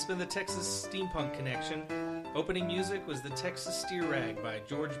 This has been the Texas Steampunk Connection. Opening music was the Texas Steer Rag by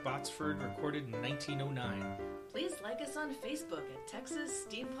George Botsford, recorded in 1909. Please like us on Facebook at Texas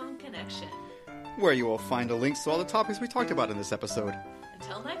Steampunk Connection. Where you will find the links to all the topics we talked about in this episode.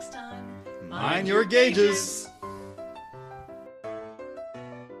 Until next time, mind your gauges.